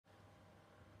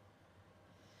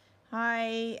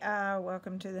Hi,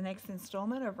 welcome to the next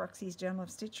installment of Roxy's Journal of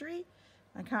Stitchery.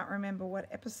 I can't remember what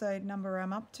episode number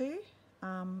I'm up to,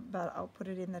 but I'll put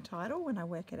it in the title when I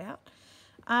work it out.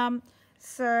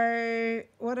 So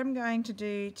what I'm going to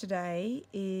do today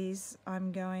is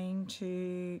I'm going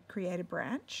to create a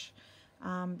branch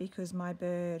because my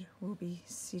bird will be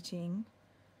sitting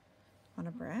on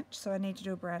a branch. So I need to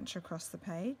do a branch across the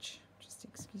page. Just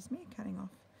excuse me, cutting off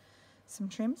some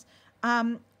trims.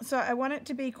 So I want it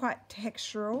to be quite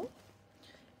textural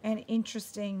and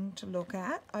interesting to look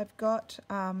at. I've got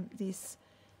this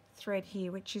thread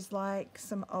here, which is like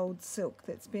some old silk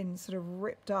that's been sort of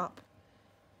ripped up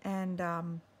and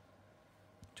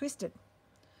twisted.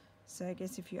 So I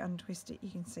guess if you untwist it, you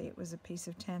can see it was a piece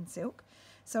of tan silk.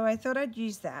 So I thought I'd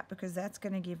use that because that's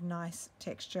going to give nice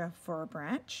texture for a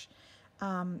branch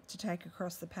to take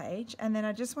across the page. And then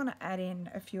I just want to add in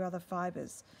a few other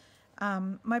fibres.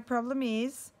 My problem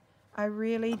is I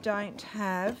really don't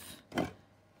have,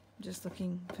 just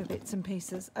looking for bits and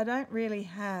pieces, I don't really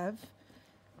have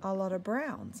a lot of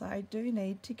browns. I do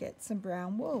need to get some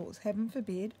brown wools. Heaven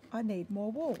forbid I need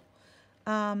more wool.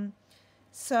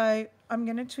 So I'm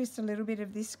going to twist a little bit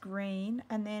of this green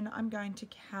and then I'm going to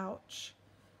couch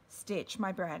stitch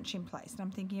my branch in place. And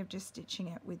I'm thinking of just stitching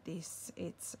it with this.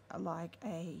 It's like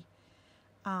a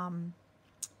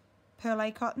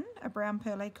perlé cotton, a brown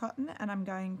perlé cotton, and I'm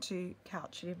going to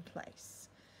couch it in place.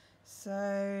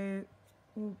 So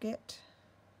we'll get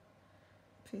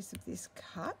a piece of this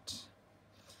cut.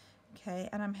 Okay,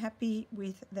 and I'm happy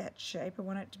with that shape. I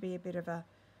want it to be a bit of a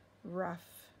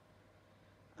rough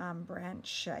branch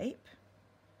shape.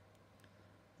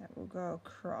 That will go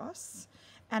across.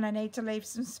 And I need to leave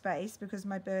some space because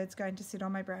my bird's going to sit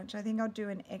on my branch. I think I'll do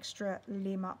an extra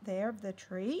limb up there of the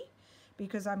tree,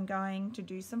 because I'm going to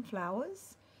do some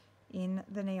flowers in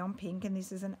the neon pink, and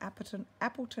this is an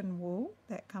Appleton wool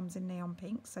that comes in neon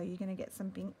pink, so you're going to get some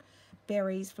pink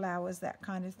berries, flowers, that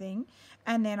kind of thing.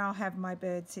 And then I'll have my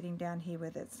bird sitting down here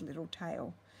with its little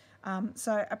tail.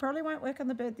 So I probably won't work on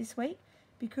the bird this week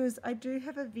because I do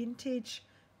have a vintage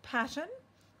pattern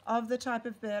of the type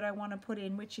of bird I want to put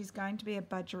in, which is going to be a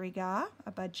budgerigar,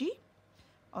 a budgie,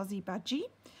 Aussie budgie.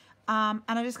 And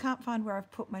I just can't find where I've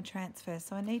put my transfer,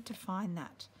 so I need to find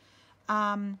that.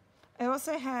 I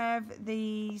also have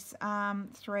these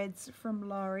threads from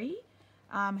Laurie,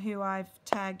 who I've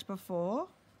tagged before,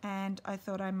 and I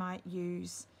thought I might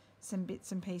use some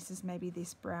bits and pieces, maybe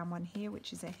this brown one here,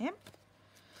 which is a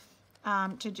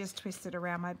hemp, to just twist it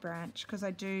around my branch, because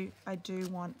I do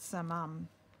want some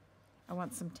I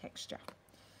want some texture.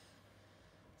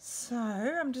 So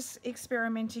I'm just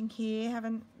experimenting here,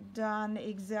 haven't done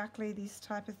exactly this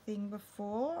type of thing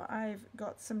before. I've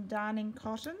got some darning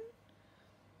cotton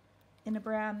in a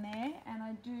brown there, and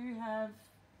I do have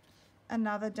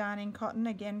another darning cotton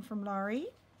again from Laurie,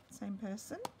 same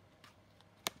person.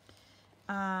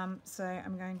 So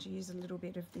I'm going to use a little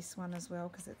bit of this one as well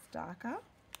because it's darker.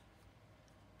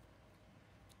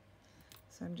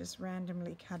 So I'm just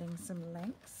randomly cutting some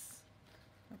lengths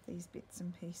of these bits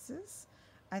and pieces.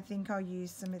 I think I'll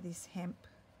use some of this hemp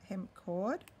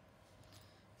cord.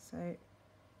 So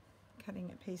cutting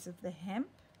a piece of the hemp.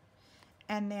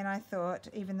 And then I thought,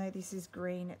 even though this is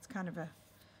green, it's kind of a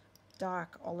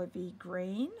dark olivey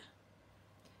green.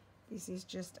 This is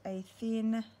just a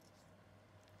thin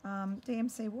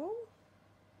DMC wool.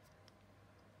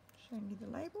 Showing you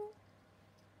the label.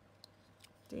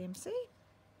 DMC.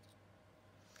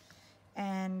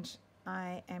 And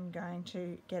I am going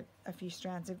to get a few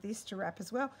strands of this to wrap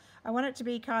as well. I want it to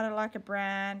be kind of like a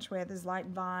branch where there's like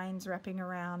vines wrapping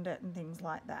around it and things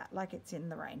like that, like it's in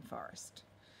the rainforest.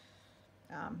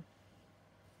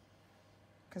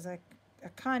 Because I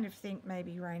kind of think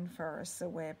maybe rainforests are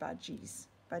where budgies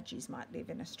might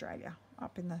live in Australia,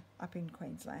 up in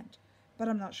Queensland, but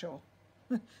I'm not sure.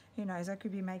 Who knows? I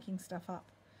could be making stuff up.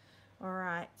 All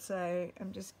right, so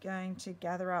I'm just going to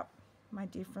gather up my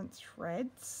different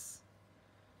threads.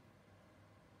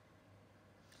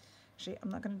 Actually,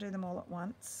 I'm not going to do them all at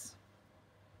once.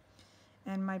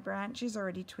 And my branch is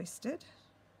already twisted.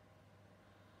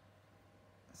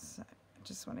 So I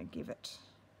just want to give it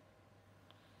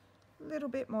a little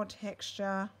bit more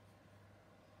texture.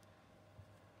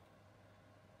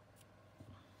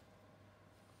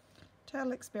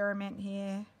 Total experiment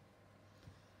here.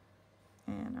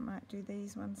 And I might do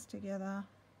these ones together.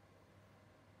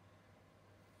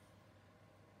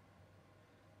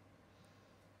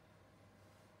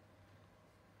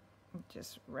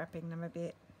 Just wrapping them a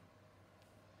bit.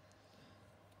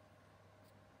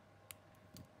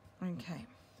 Okay.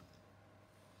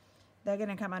 They're going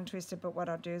to come untwisted, but what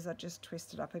I'll do is I'll just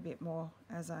twist it up a bit more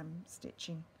as I'm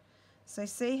stitching. So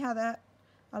see how that,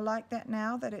 I like that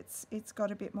now that it's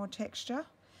got a bit more texture.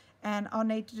 And I'll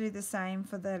need to do the same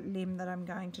for the limb that I'm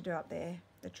going to do up there,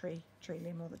 the tree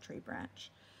limb or the tree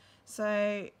branch.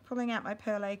 So pulling out my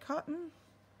perlé cotton.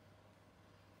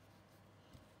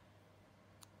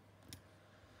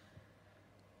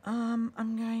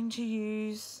 I'm going to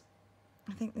use,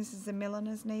 I think this is a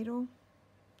milliner's needle.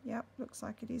 Yep, looks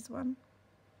like it is one.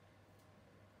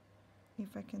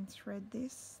 If I can thread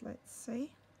this, let's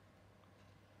see.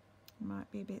 Might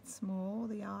be a bit small,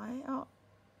 the eye. Oh,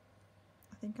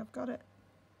 I think I've got it.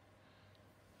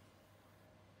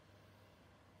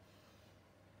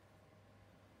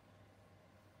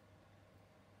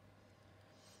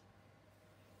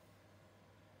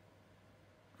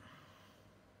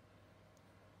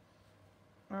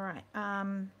 All right,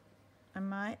 I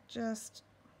might just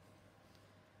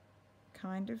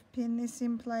kind of pin this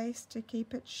in place to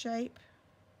keep its shape.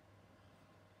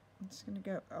 I'm just going to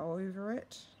go over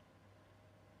it.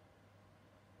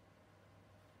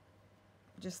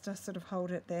 Just to sort of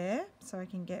hold it there so I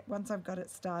can get, once I've got it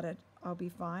started, I'll be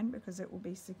fine because it will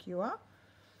be secure.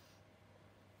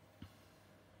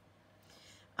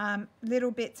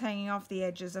 Little bits hanging off the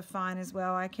edges are fine as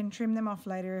well. I can trim them off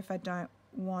later if I don't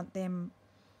want them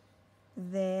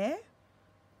there,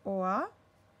 or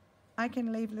I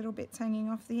can leave little bits hanging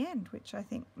off the end, which I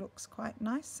think looks quite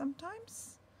nice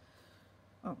sometimes.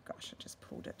 Oh gosh, I just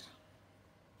pulled it.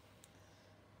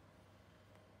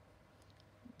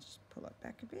 Just pull it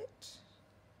back a bit.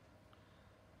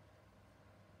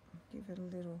 Give it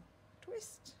a little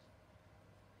twist.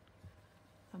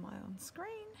 Am I on screen?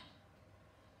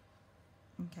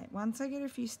 Okay, once I get a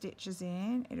few stitches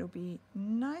in, it'll be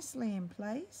nicely in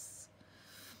place.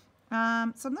 So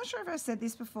I'm not sure if I said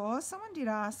this before. Someone did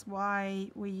ask why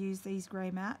we use these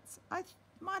grey mats. I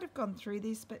might have gone through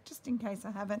this, but just in case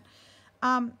I haven't.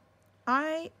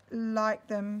 I like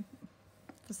them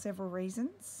for several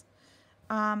reasons.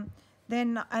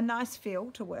 Then a nice feel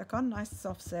to work on, nice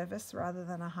soft surface rather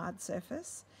than a hard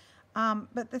surface.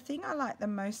 But the thing I like the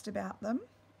most about them,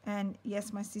 and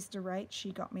yes, my sister Rach,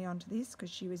 she got me onto this because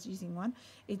she was using one.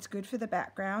 It's good for the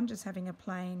background, just having a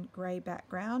plain grey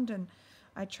background, and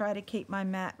I try to keep my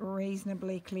mat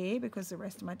reasonably clear because the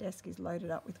rest of my desk is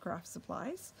loaded up with craft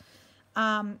supplies.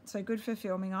 So good for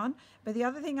filming on. But the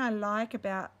other thing I like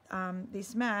about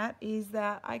this mat is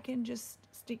that I can just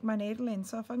stick my needle in.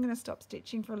 So if I'm going to stop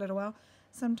stitching for a little while,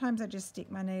 sometimes I just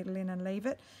stick my needle in and leave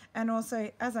it. And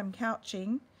also, as I'm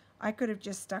couching, I could have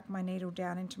just stuck my needle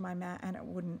down into my mat and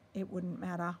it wouldn't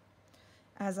matter.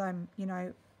 As I'm, you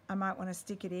know, I might want to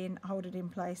stick it in, hold it in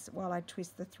place while I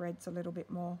twist the threads a little bit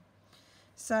more.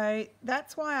 So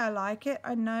that's why I like it.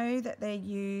 I know that they're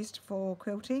used for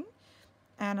quilting,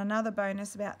 and another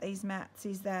bonus about these mats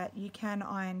is that you can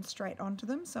iron straight onto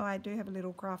them. So I do have a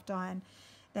little craft iron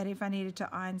that if I needed to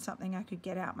iron something, I could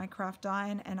get out my craft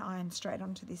iron and iron straight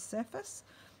onto this surface,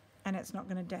 and it's not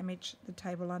going to damage the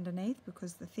table underneath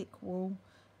because the thick wool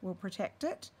will protect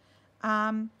it.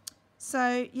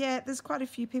 So yeah, there's quite a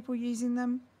few people using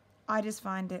them. I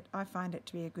find it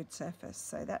to be a good surface,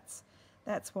 so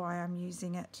that's why I'm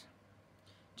using it.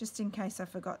 Just in case I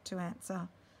forgot to answer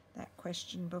that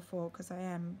question before, because I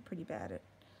am pretty bad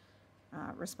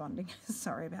at responding.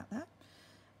 Sorry about that.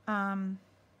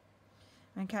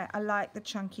 Okay, I like the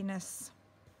chunkiness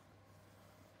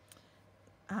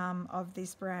of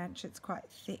this branch. It's quite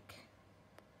thick.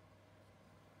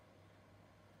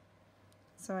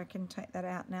 So I can take that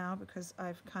out now because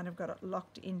I've kind of got it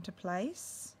locked into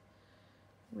place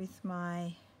with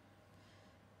my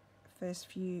first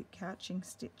few couching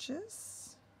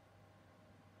stitches.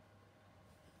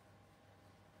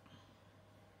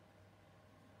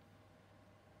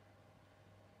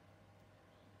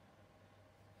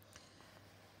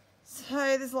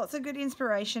 So there's lots of good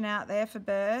inspiration out there for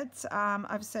birds.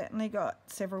 I've certainly got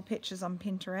several pictures on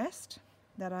Pinterest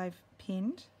that I've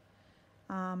pinned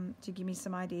to give me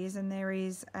some ideas, and there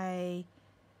is a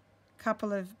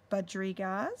couple of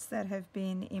budgerigars that have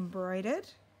been embroidered.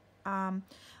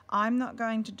 I'm not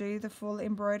going to do the full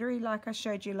embroidery like I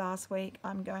showed you last week.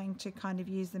 I'm going to kind of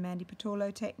use the Mandy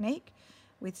Patullo technique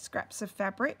with scraps of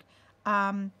fabric.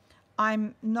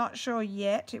 I'm not sure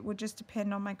yet. It will just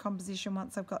depend on my composition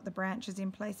once I've got the branches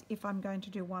in place if I'm going to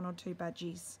do 1 or 2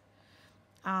 budgies.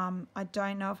 I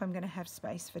don't know if I'm going to have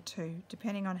space for 2,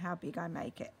 depending on how big I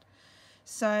make it.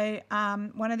 So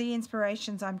one of the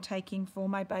inspirations I'm taking for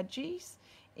my budgies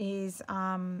is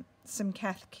some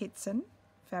Kath Kitson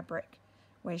fabric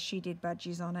where she did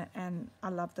budgies on it, and I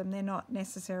love them. They're not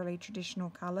necessarily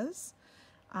traditional colours,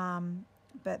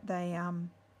 but they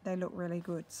they look really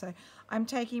good. So I'm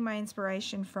taking my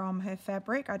inspiration from her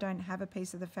fabric. I don't have a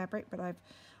piece of the fabric, but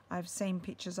I've seen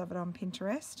pictures of it on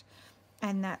Pinterest,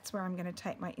 and that's where I'm going to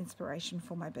take my inspiration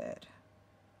for my bird.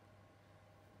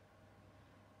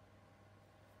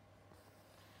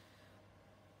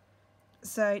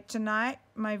 So tonight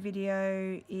my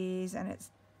video is, and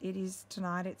it is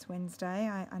tonight, it's Wednesday.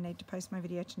 I need to post my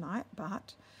video tonight,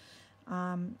 but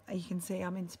you can see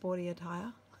I'm in sporty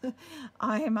attire.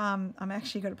 I'm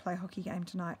actually got to play a hockey game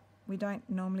tonight. We don't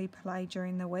normally play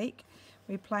during the week.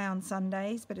 We play on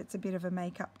Sundays, but it's a bit of a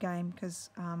make-up game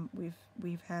because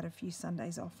we've had a few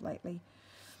Sundays off lately.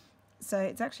 So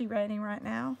it's actually raining right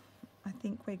now. I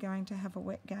think we're going to have a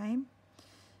wet game.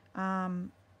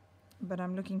 But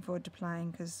I'm looking forward to playing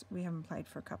because we haven't played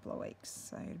for a couple of weeks.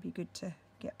 So it'd be good to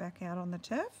get back out on the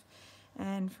turf.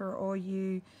 And for all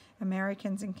you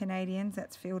Americans and Canadians,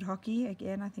 that's field hockey.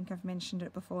 Again, I think I've mentioned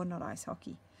it before, not ice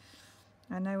hockey.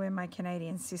 I know when my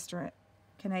Canadian sister-in-law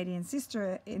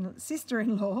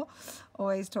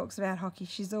always talks about hockey,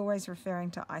 she's always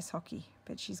referring to ice hockey.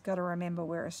 But she's got to remember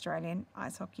we're Australian.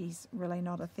 Ice hockey's really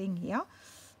not a thing here.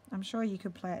 I'm sure you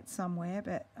could play it somewhere,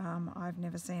 but I've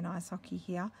never seen ice hockey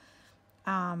here.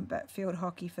 But field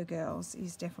hockey for girls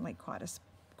is definitely quite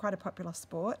a popular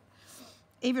sport.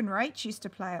 Even Rach used to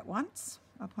play it once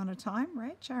upon a time.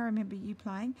 Rach, I remember you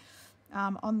playing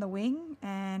on the wing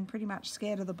and pretty much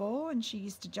scared of the ball, and she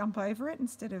used to jump over it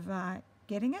instead of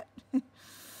getting it.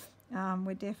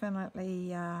 We're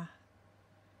definitely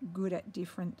good at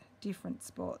different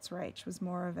sports. Rach was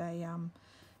more of a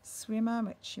swimmer,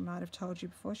 which she might have told you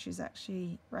before. She's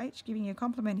actually, Rach, giving you a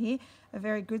compliment here, a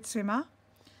very good swimmer.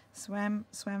 Swam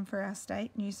for our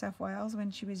state, New South Wales, when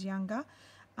she was younger,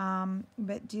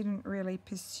 but didn't really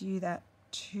pursue that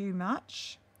too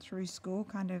much through school.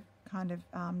 Kind of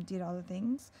did other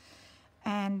things,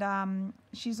 and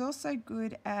she's also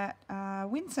good at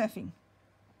windsurfing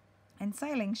and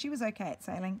sailing. She was okay at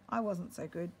sailing. I wasn't so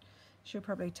good. She'll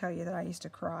probably tell you that I used to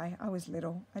cry. I was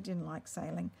little. I didn't like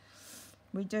sailing.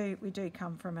 We do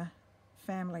come from a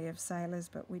family of sailors,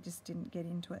 but we just didn't get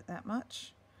into it that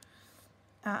much.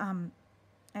 And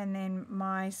then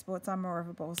my sports, I'm more of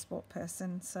a ball sport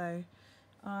person, so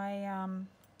I've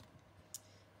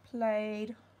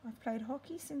played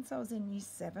hockey since I was in Year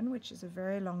 7, which is a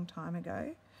very long time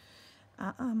ago.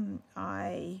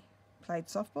 I played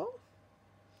softball,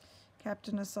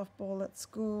 captain of softball at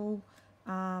school,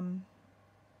 and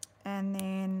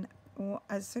then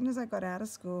as soon as I got out of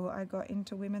school, I got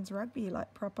into women's rugby,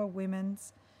 like proper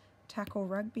women's tackle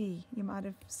rugby. You might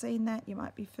have seen that, you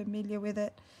might be familiar with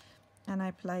it, and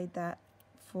I played that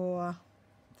for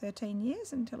 13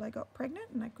 years until I got pregnant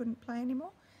and I couldn't play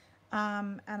anymore,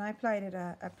 and I played at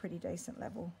a pretty decent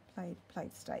level,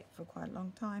 played state for quite a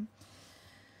long time.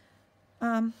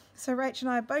 So Rach and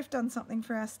I have both done something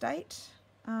for our state,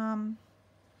 and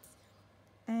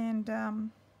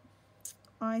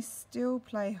I still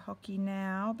play hockey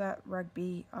now, but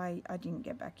rugby I didn't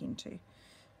get back into.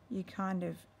 You kind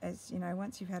of, as you know,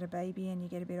 once you've had a baby and you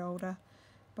get a bit older,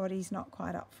 body's not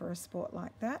quite up for a sport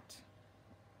like that.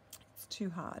 It's too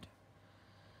hard.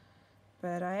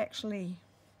 But I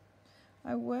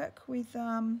work with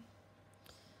a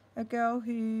girl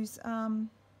who's,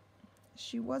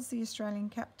 she was the Australian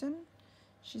captain.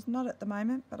 She's not at the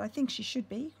moment, but I think she should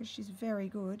be because she's very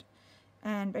good.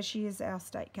 But she is our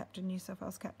state captain, New South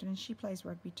Wales captain, and she plays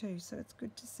rugby too. So it's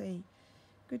good to see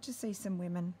some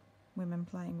women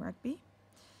playing rugby.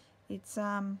 It's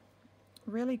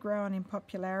really grown in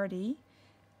popularity,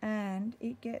 and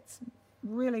it gets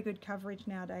really good coverage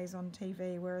nowadays on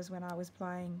TV, whereas when I was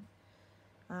playing,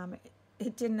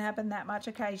 it didn't happen that much.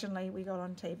 Occasionally we got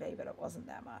on TV, but it wasn't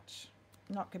that much,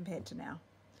 not compared to now.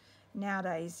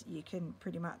 Nowadays you can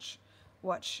pretty much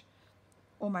watch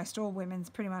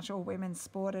pretty much all women's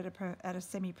sport at a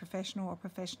semi-professional or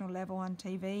professional level on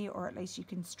TV, or at least you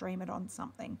can stream it on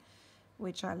something,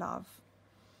 which I love.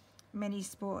 Many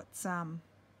sports, I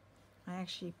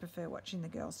actually prefer watching the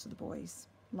girls to the boys,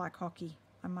 like hockey.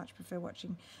 I much prefer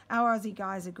watching. Our Aussie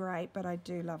guys are great, but I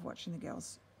do love watching the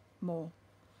girls more.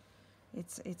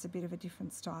 It's a bit of a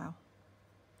different style.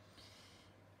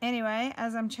 Anyway,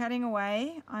 as I'm chatting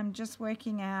away, I'm just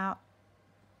working out,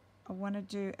 I want to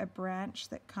do a branch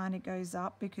that kind of goes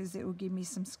up because it will give me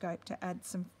some scope to add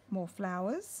some more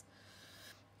flowers.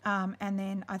 And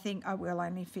then I think I will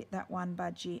only fit that one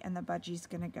budgie, and the budgie's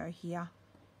going to go here.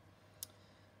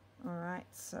 All right,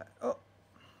 so, oh,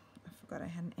 I forgot I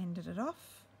hadn't ended it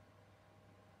off.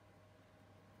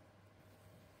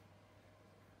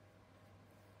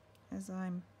 As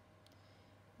I'm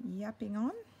yapping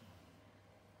on.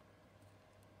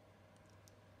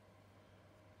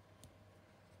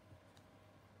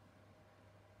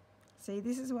 See,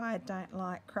 this is why I don't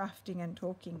like crafting and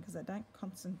talking, because I don't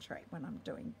concentrate when I'm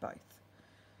doing both.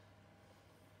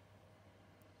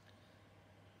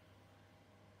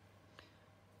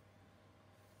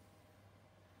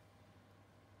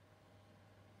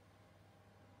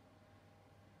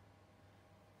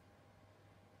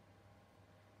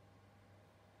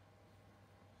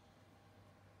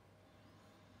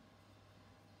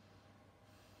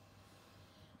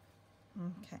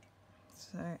 Okay,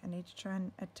 so I need to try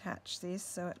and attach this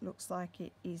so it looks like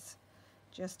it is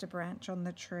just a branch on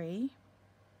the tree.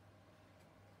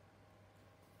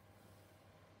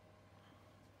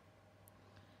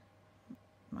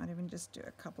 Might even just do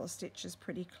a couple of stitches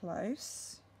pretty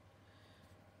close.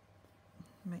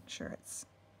 Make sure it's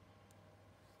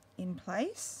in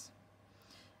place.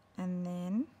 And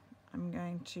then I'm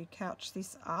going to couch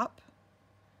this up,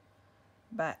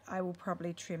 but I will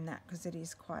probably trim that because it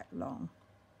is quite long.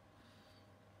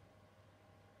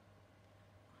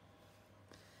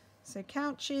 So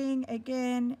couching,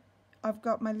 again, I've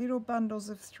got my little bundles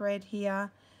of thread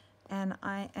here, and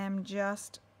I am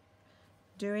just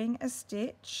doing a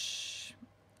stitch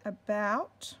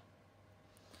about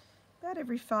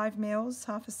every 5 mils,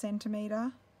 half a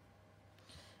centimetre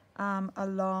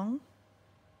along,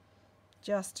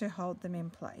 just to hold them in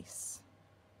place.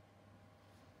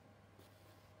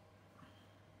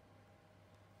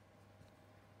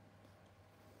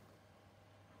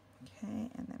 Okay,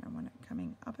 and then I want it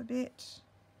coming up a bit.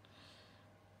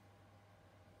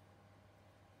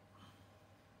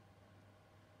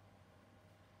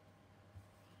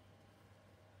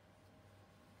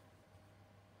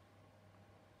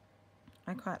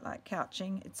 I quite like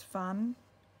couching. It's fun.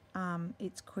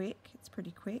 It's quick. It's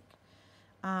pretty quick.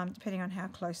 Depending on how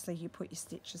closely you put your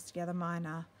stitches together. Mine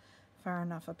are far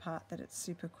enough apart that it's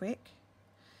super quick.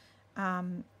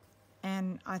 And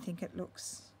I think it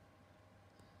looks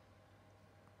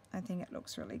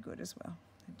really good as well.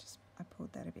 I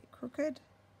pulled that a bit crooked.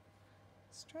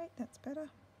 Straight, that's better.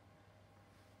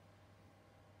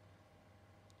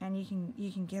 And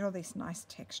you can get all this nice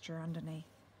texture underneath.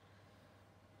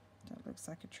 That looks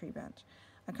like a tree branch.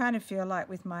 I kind of feel like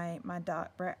with my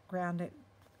dark background, it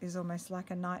is almost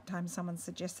like a nighttime. Someone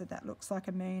suggested that looks like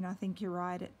a moon. I think you're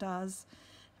right, it does.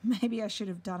 Maybe I should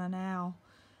have done an owl,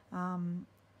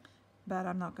 but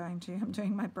I'm not going to. I'm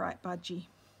doing my bright budgie.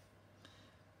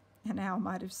 An owl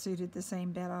might have suited the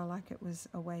scene better, like it was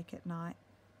awake at night.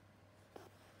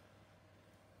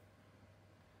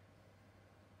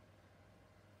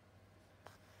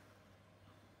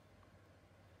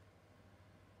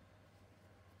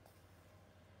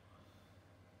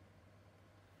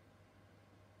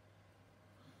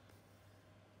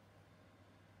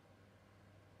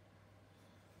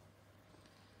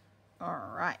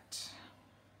 All right.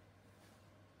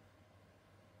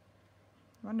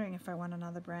 Wondering if I want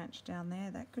another branch down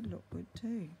there. That could look good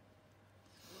too.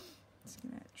 Just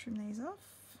going to trim these off.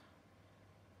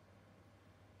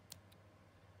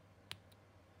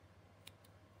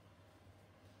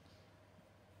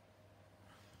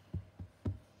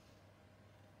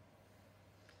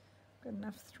 Got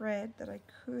enough thread that I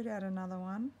could add another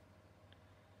one.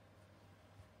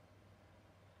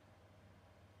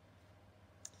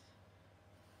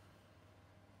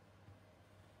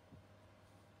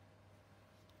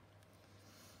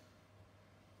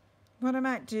 What I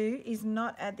might do is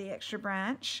not add the extra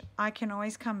branch. I can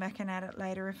always come back and add it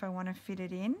later if I want to fit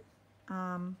it in.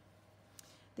 The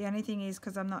only thing is,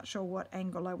 because I'm not sure what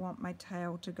angle I want my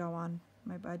tail to go on,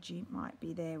 my budgie might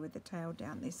be there with the tail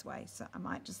down this way, so I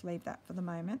might just leave that for the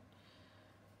moment.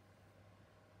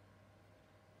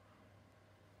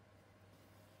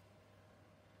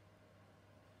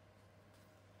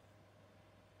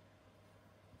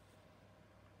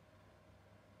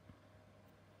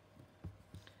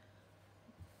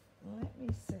 Let me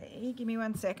see, give me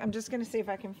one sec. I'm just going to see if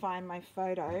I can find my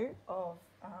photo of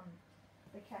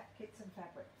the cat kits and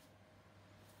fabric.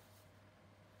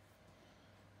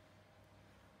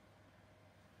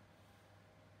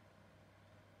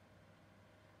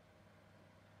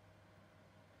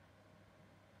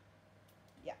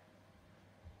 Yeah.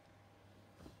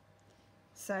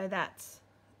 So that's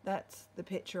the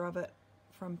picture of it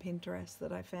from Pinterest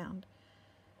that I found.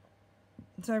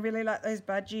 So I really like those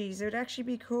budgies. It would actually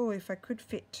be cool if I could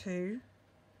fit 2.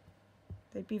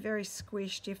 They'd be very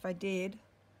squished if I did.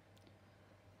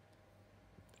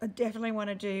 I definitely want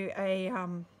to do a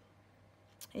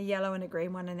yellow and a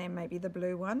green one, and then maybe the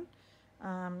blue one.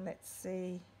 Let's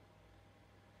see.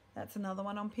 That's another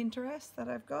one on Pinterest that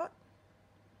I've got.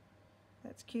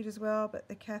 That's cute as well, but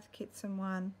the Cath Kidston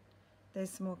one,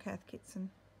 there's some more Cath Kidston.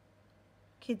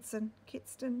 Cath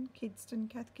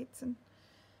Kidston.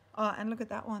 Oh, and look at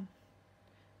that one.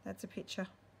 That's a picture.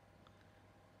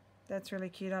 That's really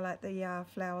cute. I like the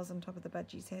flowers on top of the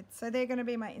budgie's head. So they're going to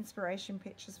be my inspiration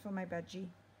pictures for my budgie.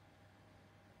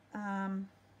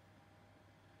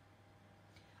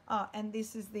 Oh, and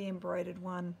this is the embroidered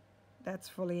one. That's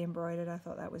fully embroidered. I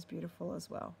thought that was beautiful as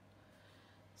well.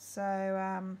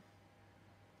 So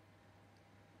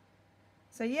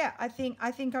so yeah, I think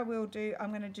I will do. I'm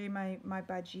going to do my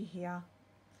budgie here.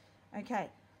 Okay.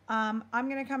 I'm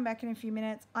going to come back in a few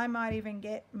minutes. I might even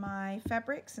get my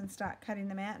fabrics and start cutting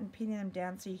them out and pinning them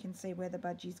down so you can see where the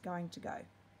budgie's going to go.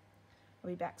 I'll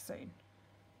be back soon.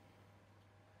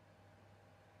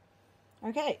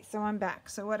 Okay, so I'm back.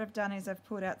 So what I've done is I've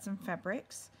pulled out some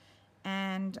fabrics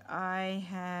and I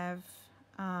have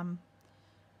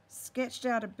sketched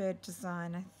out a bird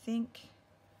design. I think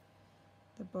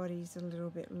the body's a little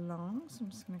bit long, so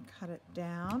I'm just going to cut it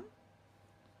down.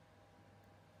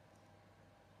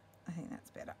 I think that's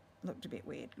better. Looked a bit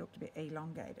weird, looked a bit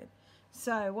elongated.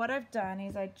 So what I've done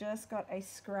is I just got a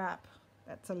scrap,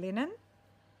 that's a linen,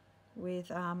 with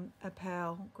a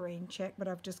pale green check, but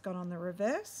I've just gone on the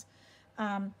reverse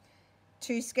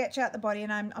to sketch out the body,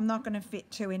 and I'm not going to fit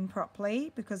two in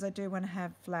properly because I do want to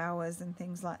have flowers and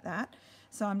things like that.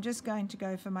 So I'm just going to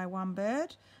go for my one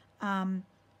bird, and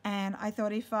I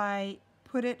thought if I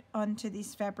put it onto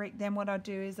this fabric, then what I'll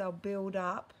do is I'll build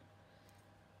up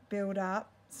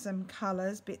some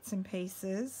colours, bits and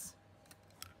pieces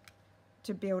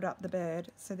to build up the bird.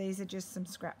 So these are just some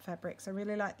scrap fabrics. I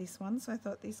really like this one, so I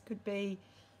thought this could be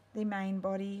the main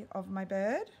body of my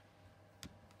bird.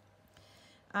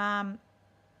 I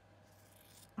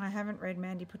haven't read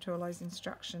Mandy Patullo's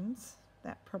instructions.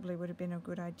 That probably would have been a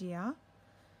good idea.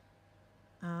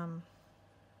 So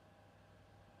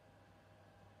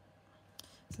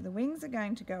the wings are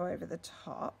going to go over the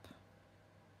top.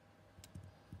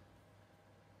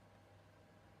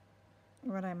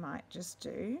 What I might just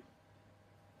do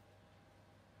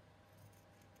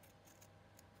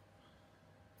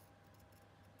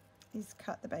is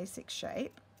cut the basic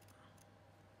shape,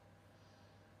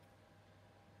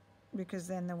 because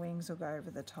then the wings will go over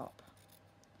the top.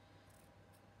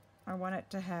 I want it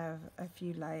to have a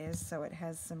few layers so it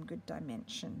has some good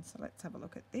dimension. So let's have a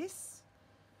look at this.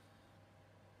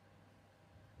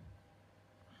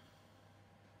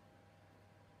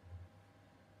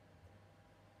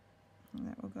 And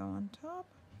that will go on top.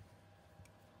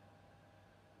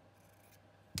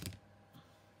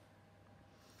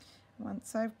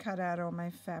 Once I've cut out all my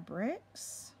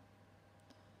fabrics,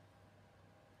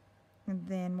 and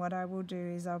then what I will do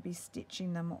is I'll be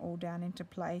stitching them all down into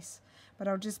place, but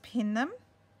I'll just pin them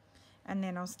and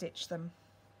then I'll stitch them.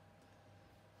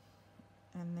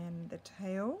 And then the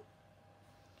tail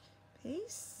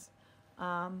piece,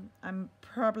 I'm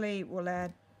probably will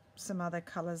add some other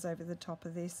colours over the top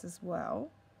of this as well.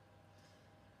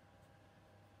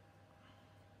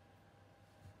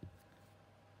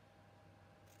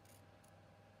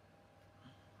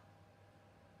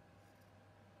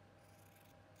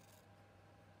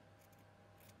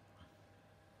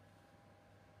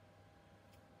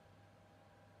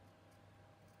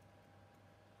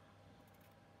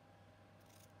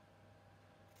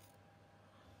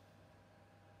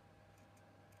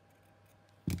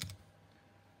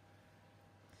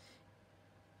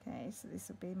 Okay, so this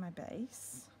will be my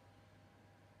base.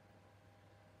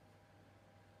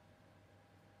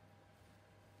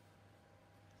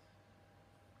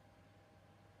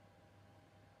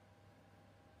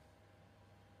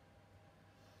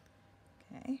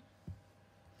 Okay,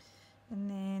 and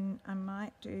then I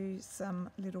might do some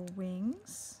little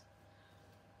wings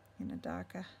in a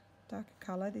darker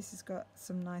colour. This has got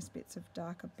some nice bits of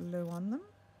darker blue on them.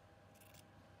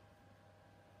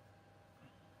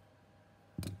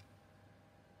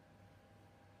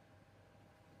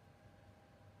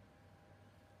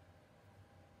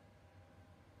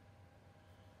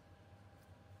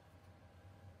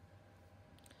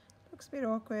 Looks a bit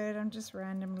awkward. I'm just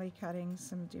randomly cutting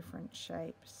some different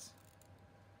shapes.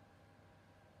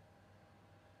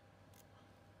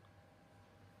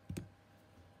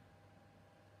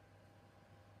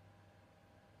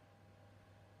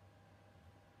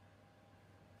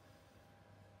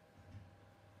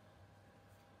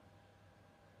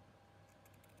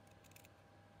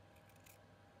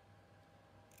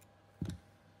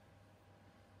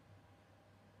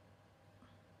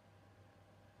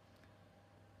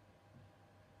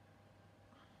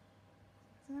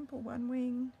 Example, one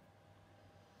wing,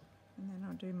 and then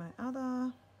I'll do my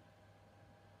other.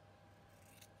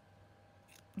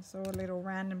 I saw little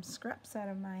random scraps out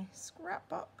of my scrap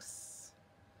box.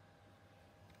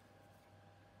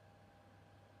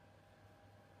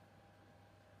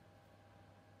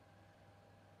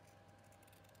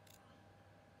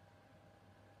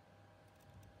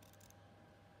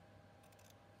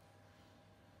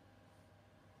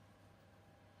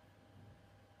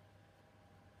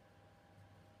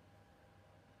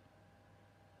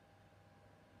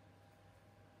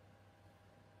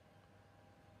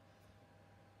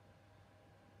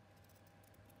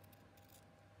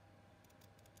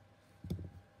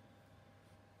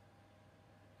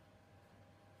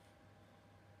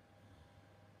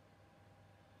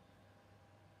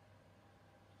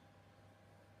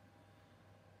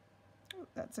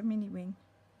 that's a mini wing.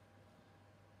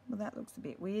 Well, that looks a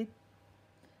bit weird.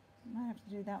 I might have to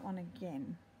do that one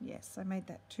again. Yes, I made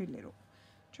that too little.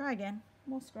 Try again.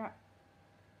 More scrap.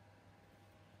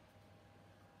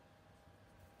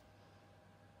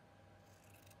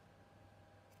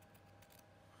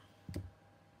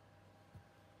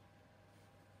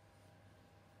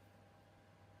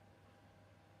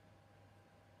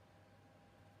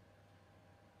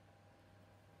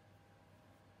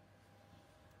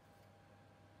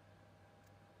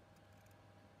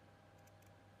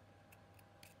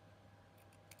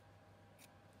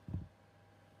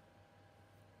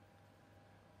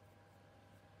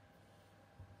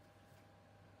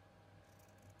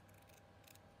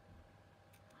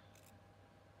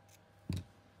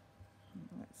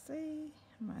 Let's see,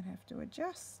 I might have to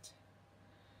adjust.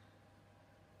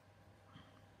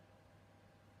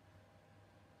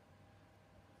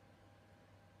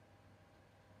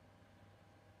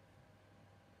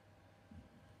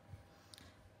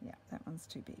 Yeah, that one's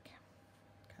too big.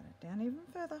 Cut it down even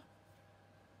further.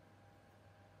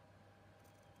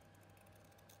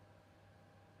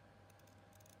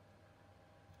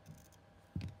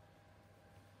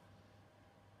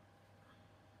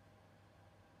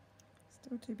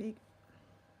 Still too big.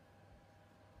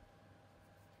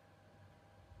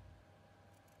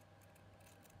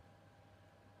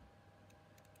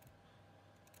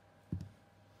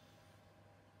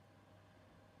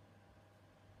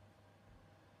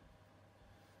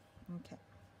 Okay,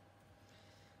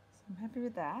 so I'm happy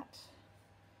with that.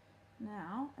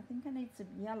 Now I think I need some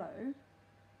yellow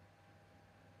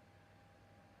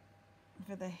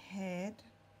for the head.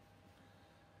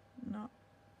 Not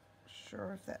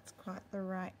sure if that's quite the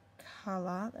right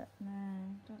colour. That, no,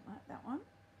 don't like that one.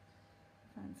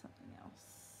 Find something else.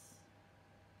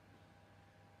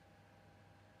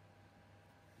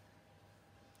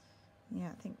 Yeah,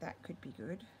 I think that could be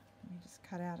good. Let me just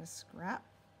cut out a scrap.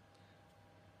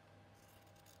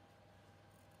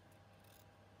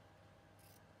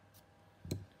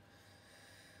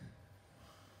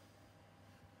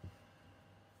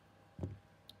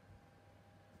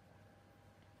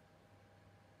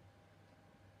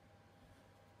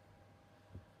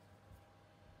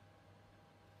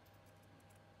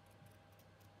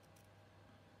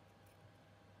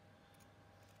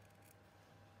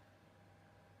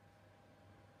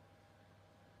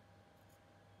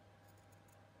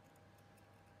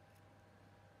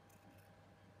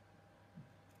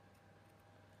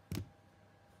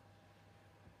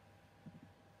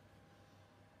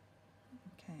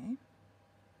 Okay.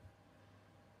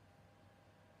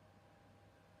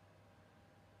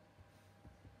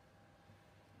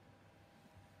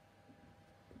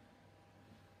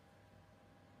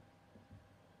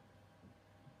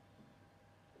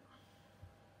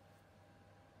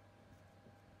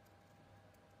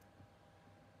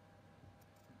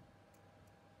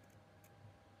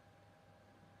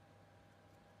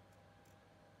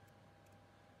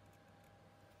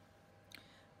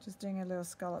 Just doing a little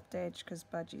scalloped edge because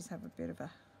budgies have a bit of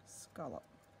a scallop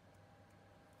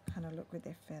kind of look with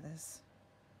their feathers.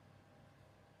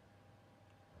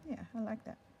 Yeah, I like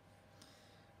that.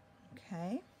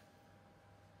 Okay.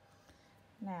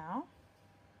 Now,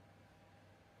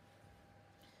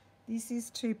 this is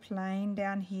too plain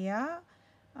down here.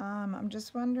 I'm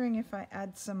just wondering if I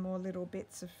add some more little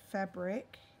bits of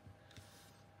fabric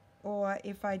or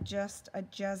if I just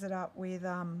jazz it up with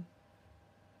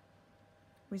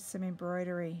some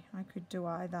embroidery. I could do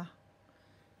either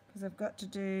because I've got to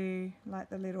do like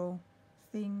the little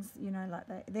things, you know, like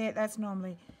that. There, that's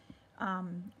normally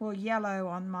well, yellow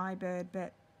on my bird,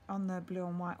 but on the blue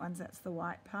and white ones, that's the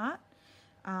white part.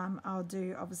 I'll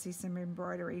do obviously some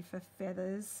embroidery for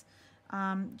feathers.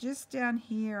 Just down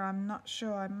here, I'm not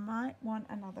sure. I might want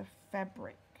another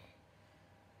fabric.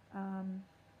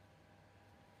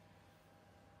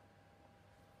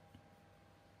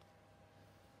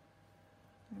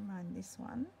 Don't mind this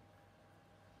one.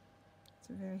 It's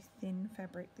a very thin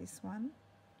fabric, this one.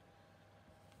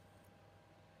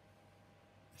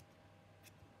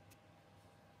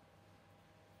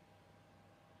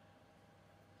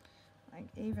 Like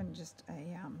even just a,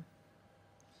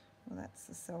 well, that's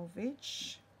the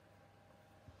selvage.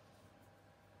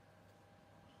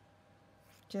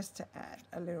 Just to add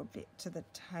a little bit to the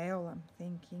tail, I'm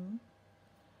thinking.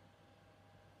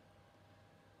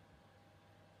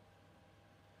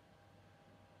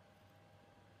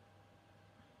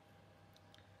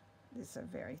 This is a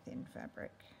very thin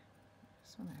fabric.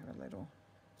 Just want to have a little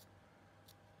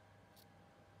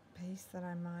piece that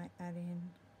I might add in.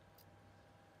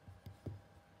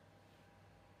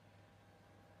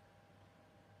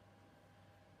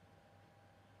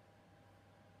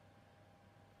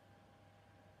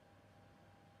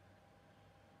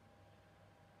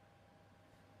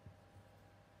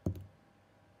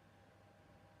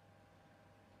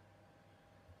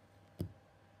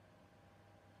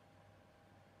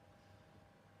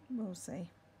 We'll see.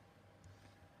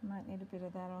 Might need a bit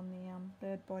of that on the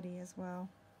bird body as well.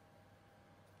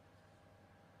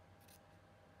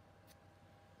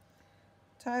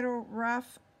 Total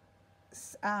rough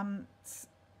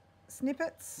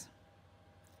snippets,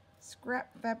 scrap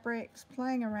fabrics,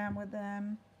 playing around with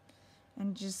them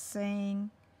and just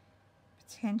seeing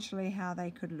potentially how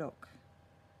they could look.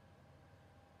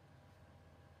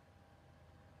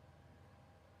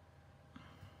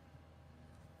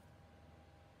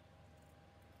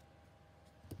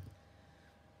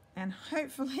 And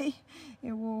hopefully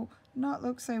it will not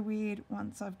look so weird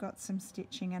once I've got some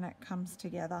stitching and it comes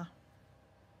together.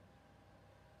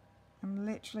 I'm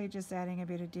literally just adding a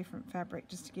bit of different fabric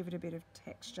just to give it a bit of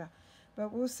texture.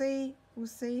 But we'll see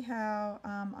how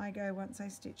I go once I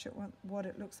stitch it, what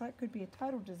it looks like. Could be a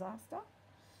total disaster.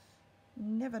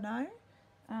 Never know.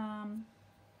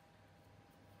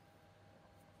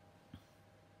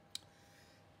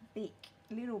 Beak,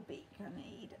 little beak I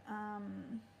need.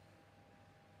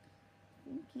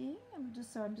 Thinking, I'm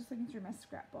just looking through my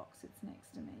scrap box. It's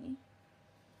next to me.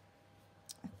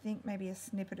 I think maybe a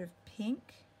snippet of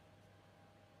pink.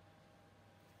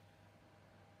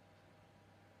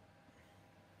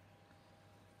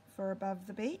 For above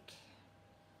the beak.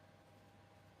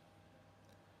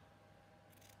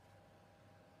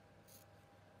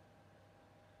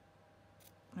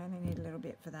 I only need a little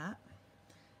bit for that.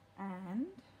 And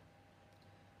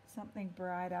something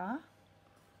brighter.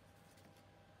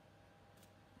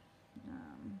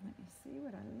 Let me see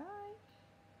what I like.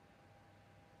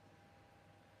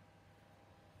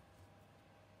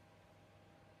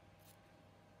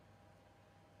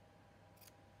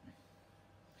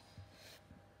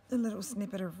 A little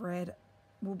snippet of red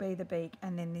will be the beak,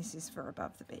 and then this is for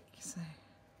above the beak. So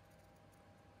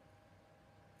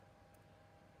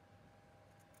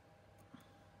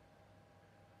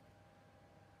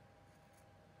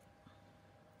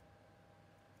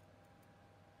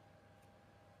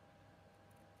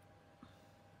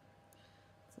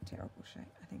it's a terrible shape.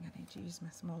 I think I need to use my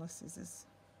smaller scissors.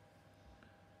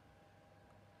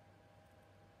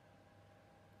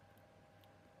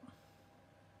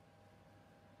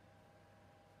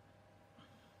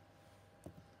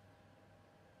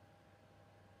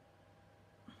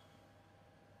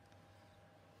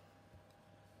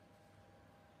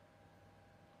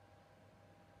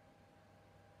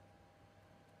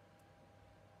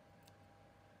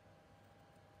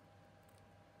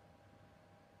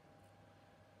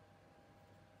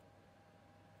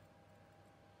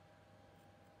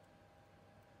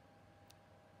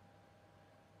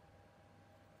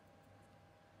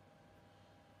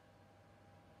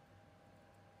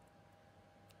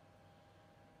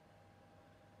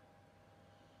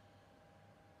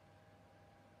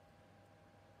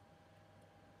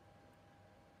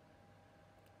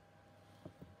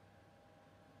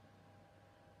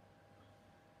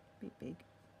 Bit big.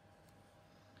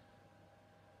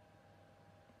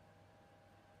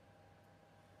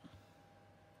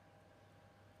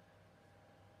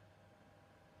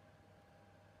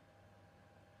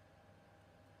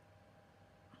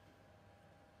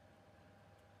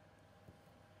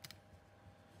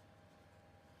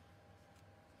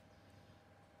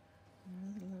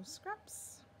 Little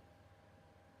scraps.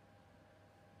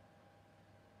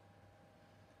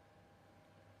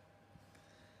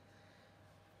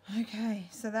 Okay,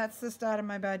 so that's the start of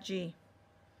my budgie.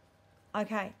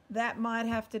 Okay, that might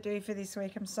have to do for this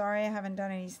week. I'm sorry I haven't done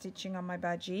any stitching on my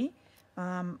budgie.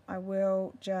 I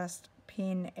will just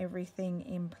pin everything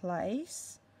in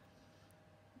place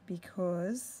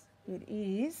because it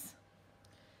is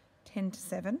 10 to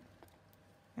 7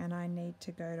 and I need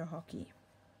to go to hockey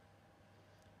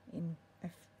in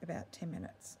about 10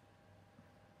 minutes.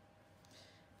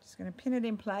 Just going to pin it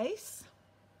in place.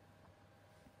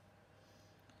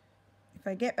 If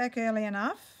I get back early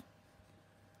enough,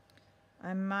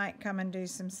 I might come and do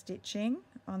some stitching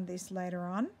on this later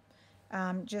on,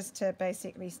 just to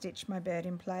basically stitch my bird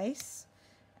in place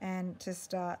and to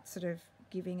start sort of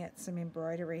giving it some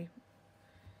embroidery.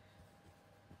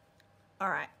 All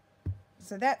right,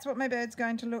 so that's what my bird's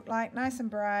going to look like, nice and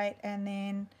bright, and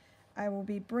then I will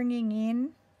be bringing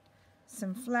in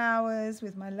some flowers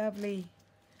with my lovely,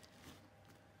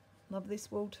 love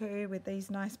this wool too, with these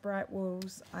nice bright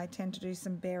wools. I tend to do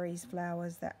some berries,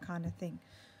 flowers, that kind of thing.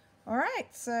 All right,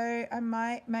 so I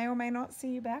may or may not see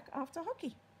you back after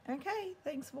hockey. Okay,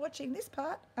 thanks for watching this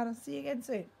part, and I'll see you again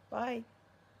soon. Bye.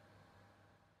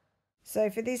 So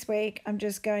for this week, I'm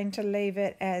just going to leave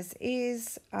it as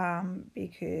is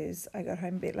because I got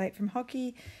home a bit late from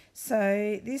hockey.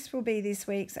 So this will be this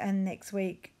week's, and next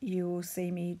week you will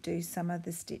see me do some of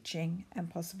the stitching and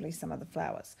possibly some of the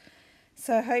flowers.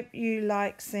 So I hope you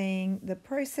like seeing the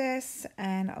process,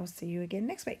 and I'll see you again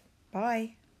next week.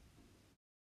 Bye.